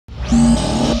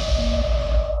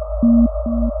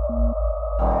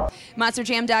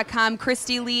MonsterJam.com,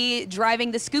 Christy Lee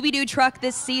driving the Scooby Doo truck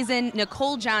this season,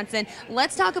 Nicole Johnson.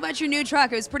 Let's talk about your new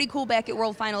truck. It was pretty cool back at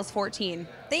World Finals 14.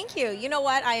 Thank you. You know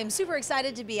what? I am super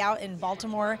excited to be out in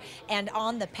Baltimore and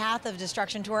on the Path of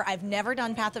Destruction tour. I've never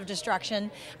done Path of Destruction.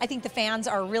 I think the fans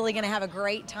are really going to have a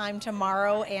great time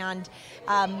tomorrow, and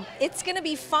it's going to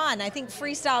be fun. I think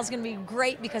freestyle is going to be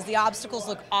great because the obstacles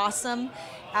look awesome.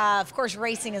 Of course,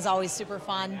 racing is always super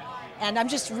fun, and I'm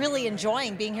just really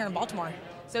enjoying being here in Baltimore.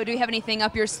 So do you have anything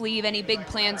up your sleeve, any big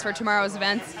plans for tomorrow's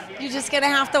events? You're just going to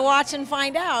have to watch and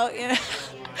find out.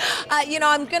 You know,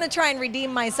 I'm going to try and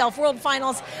redeem myself. World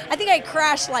Finals, I think I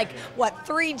crashed like,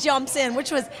 3 jumps in,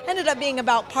 which ended up being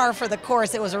about par for the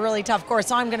course. It was a really tough course,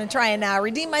 so I'm going to try and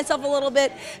redeem myself a little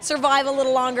bit, survive a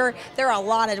little longer. There are a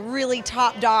lot of really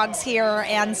top dogs here,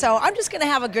 and so I'm just going to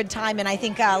have a good time, and I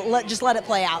think just let it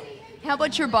play out. How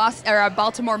about your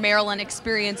Baltimore, Maryland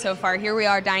experience so far? Here we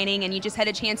are dining, and you just had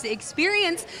a chance to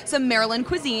experience some Maryland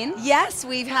cuisine. Yes,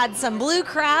 we've had some blue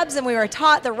crabs, and we were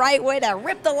taught the right way to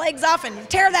rip the legs off and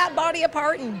tear that body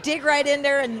apart and dig right in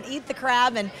there and eat the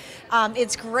crab. And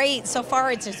it's great. So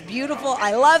far, it's just beautiful.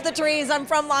 I love the trees. I'm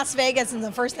from Las Vegas, and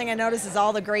the first thing I notice is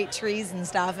all the great trees and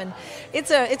stuff. And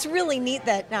it's really neat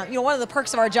that, you know, one of the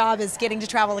perks of our job is getting to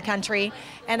travel the country,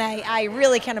 and I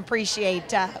really can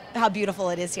appreciate how beautiful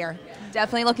it is here.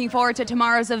 Definitely looking forward to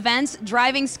tomorrow's events.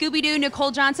 Driving Scooby Doo,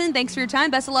 Nicole Johnson, thanks for your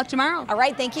time. Best of luck tomorrow. All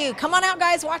right, thank you. Come on out,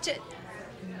 guys. Watch it.